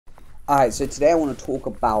Alright, so today I want to talk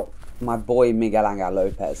about my boy Miguel Angel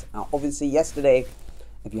Lopez. Now, obviously, yesterday,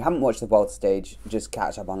 if you haven't watched the World Stage, just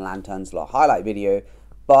catch up on Lantern's highlight video.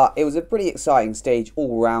 But it was a pretty exciting stage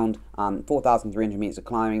all round. 4,300 meters of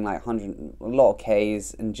climbing, like a lot of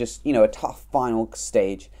Ks, and just, a tough final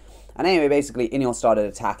stage. And anyway, basically, Ineos started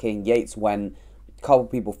attacking. Yates went. A couple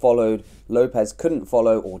people followed. Lopez couldn't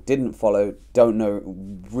follow or didn't follow. Don't know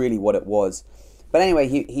really what it was. But anyway,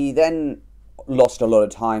 he then lost a lot of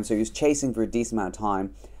time, so he was chasing for a decent amount of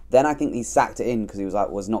time. Then I think he sacked it in because he was like,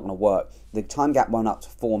 was not going to work. The time gap went up to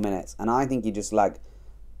 4 minutes, and I think he just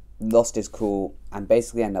lost his cool and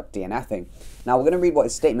basically ended up DNFing. Now we're going to read what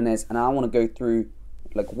his statement is, and I want to go through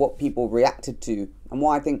what people reacted to and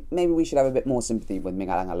why I think maybe we should have a bit more sympathy with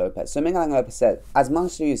Miguel Angel Lopez. So Miguel Angel Lopez said, as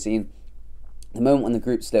most of you have seen, the moment when the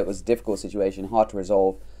group split was a difficult situation, hard to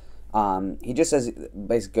resolve. He just says,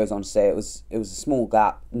 basically goes on to say it was a small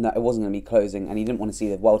gap, no, it wasn't going to be closing, and he didn't want to see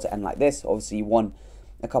the world to end like this. Obviously, he won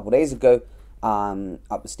a couple of days ago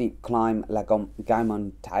up a steep climb, La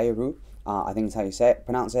Gaiman, I think is how you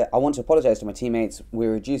pronounce it. I want to apologise to my teammates.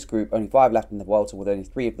 We're a reduced group, only 5 left in the Vuelta, with only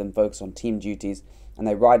 3 of them focused on team duties, and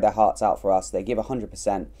they ride their hearts out for us. They give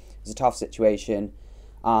 100%. It's a tough situation.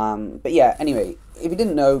 But yeah, anyway, if you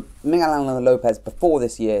didn't know, Miguel Angel Lopez before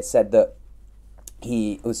this year said that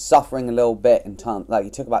he was suffering a little bit in terms,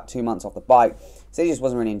 he took about 2 months off the bike. So he just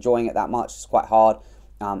wasn't really enjoying it that much. It's quite hard.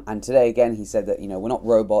 And today again, he said that we're not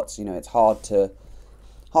robots. It's hard to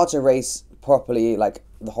race properly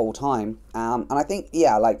the whole time. And I think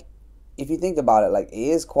if you think about it, it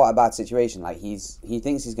is quite a bad situation. He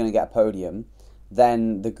thinks he's going to get a podium.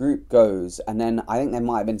 Then the group goes, and then I think there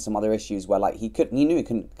might have been some other issues where he knew he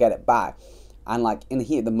couldn't get it back, and in the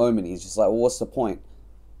heat of the moment, he's just well, what's the point?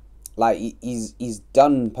 He's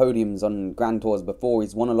done podiums on Grand Tours before.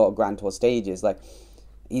 He's won a lot of Grand Tour stages.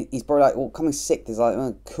 He's probably well, coming sixth is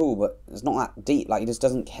oh, cool, but it's not that deep. He just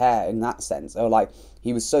doesn't care in that sense. Or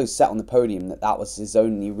he was so set on the podium that was his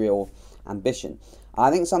only real ambition. I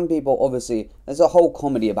think some people, obviously, there's a whole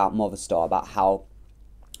comedy about Movistar, about how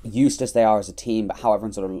useless they are as a team, but how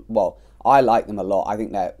everyone I like them a lot. I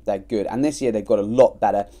think they're good, and this year they've got a lot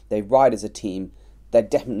better. They ride as a team. They're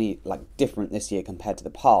definitely different this year compared to the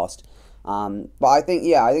past. But I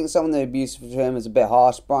think some of the abuse for him is a bit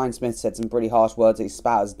harsh. Brian Smith said some pretty harsh words. He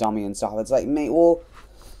spat as dummy and stuff. It's mate, well,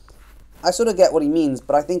 I sort of get what he means,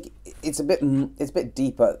 but I think it's a bit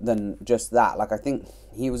deeper than just that. I think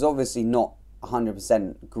he was obviously not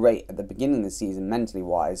 100% great at the beginning of the season mentally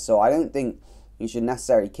wise. So I don't think you should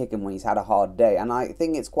necessarily kick him when he's had a hard day. And I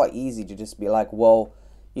think it's quite easy to just be well,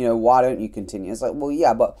 why don't you continue? It's well,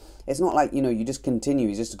 yeah, but it's not you just continue.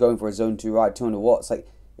 He's just going for a zone 2 ride, 200 watts.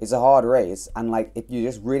 It's a hard race, and if you're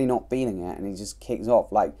just really not feeling it and he just kicks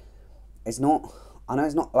off, it's not, I know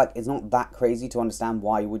it's not it's not that crazy to understand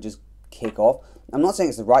why you would just kick off. I'm not saying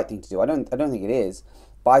it's the right thing to do. I don't think it is,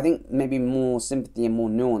 but I think maybe more sympathy and more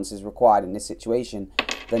nuance is required in this situation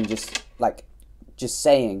than just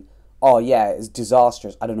saying, oh yeah, it's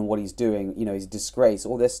disastrous, I don't know what he's doing, he's a disgrace,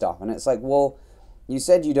 all this stuff. And it's well, you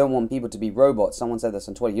said you don't want people to be robots. Someone said this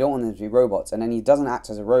on Twitter. You don't want them to be robots, and then he doesn't act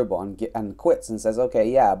as a robot and quits and says, okay,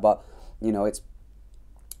 yeah, but it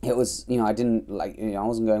was I didn't I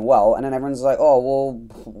wasn't going well, and then everyone's oh well,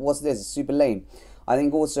 what's this? It's super lame. I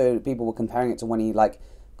think also people were comparing it to when he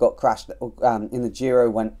got crashed in the Giro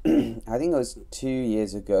when I think it was 2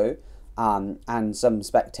 years ago. And some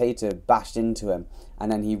spectator bashed into him,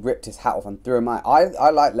 and then he ripped his hat off and threw him out.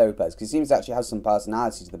 I like Lopez because he seems to actually have some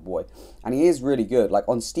personality to the boy, and he is really good.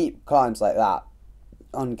 On steep climbs like that,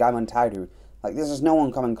 on Gaiman, there's just no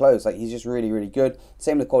one coming close. He's just really, really good.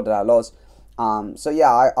 Same with Col de la Loz. So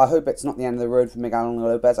yeah, I hope it's not the end of the road for Miguel Angel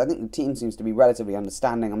Lopez. I think the team seems to be relatively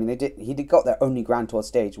understanding. I mean, he got their only Grand Tour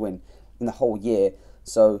stage win in the whole year,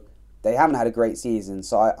 so they haven't had a great season.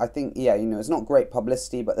 So I think, yeah, it's not great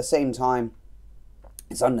publicity, but at the same time,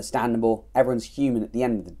 it's understandable. Everyone's human at the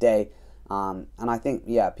end of the day. And I think,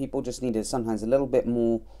 yeah, people just needed sometimes a little bit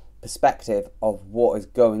more perspective of what is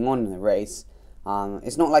going on in the race.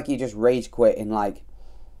 It's not like you just rage quit in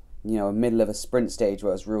middle of a sprint stage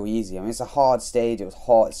where it's real easy. I mean, it's a hard stage. It was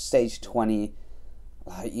hot. It's stage 20.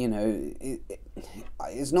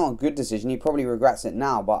 It's not a good decision. He probably regrets it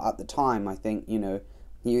now, but at the time, I think,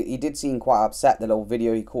 he did seem quite upset. The little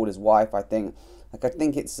video he called his wife, I think. I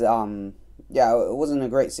think it's, yeah, it wasn't a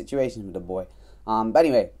great situation for the boy. But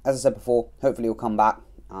anyway, as I said before, hopefully he'll come back.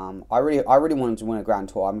 I really want him to win a Grand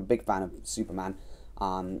Tour. I'm a big fan of Superman.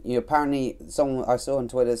 Apparently, someone I saw on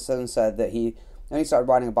Twitter, someone said that he only started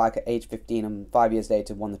riding a bike at age 15 and 5 years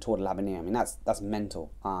later won the Tour de l'Avenir. I mean, that's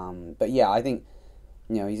mental. But yeah, I think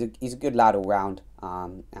you know, he's a good lad all round,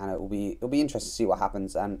 and it'll be interesting to see what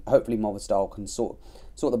happens, and hopefully Movistar can sort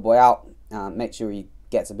the boy out, make sure he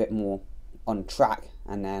gets a bit more on track,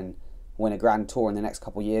 and then win a Grand Tour in the next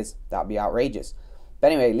couple of years. That would be outrageous.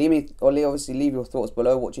 But anyway, obviously leave your thoughts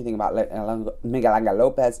below. What do you think about Miguel Angel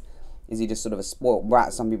Lopez? Is he just sort of a spoiled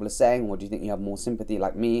brat, some people are saying, or do you think you have more sympathy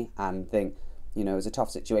like me and think, you know, it was a tough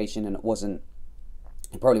situation and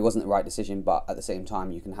it probably wasn't the right decision, but at the same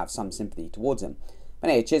time you can have some sympathy towards him. But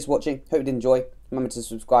anyway, cheers for watching. Hope you did enjoy. Remember to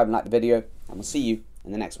subscribe and like the video, and we'll see you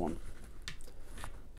in the next one.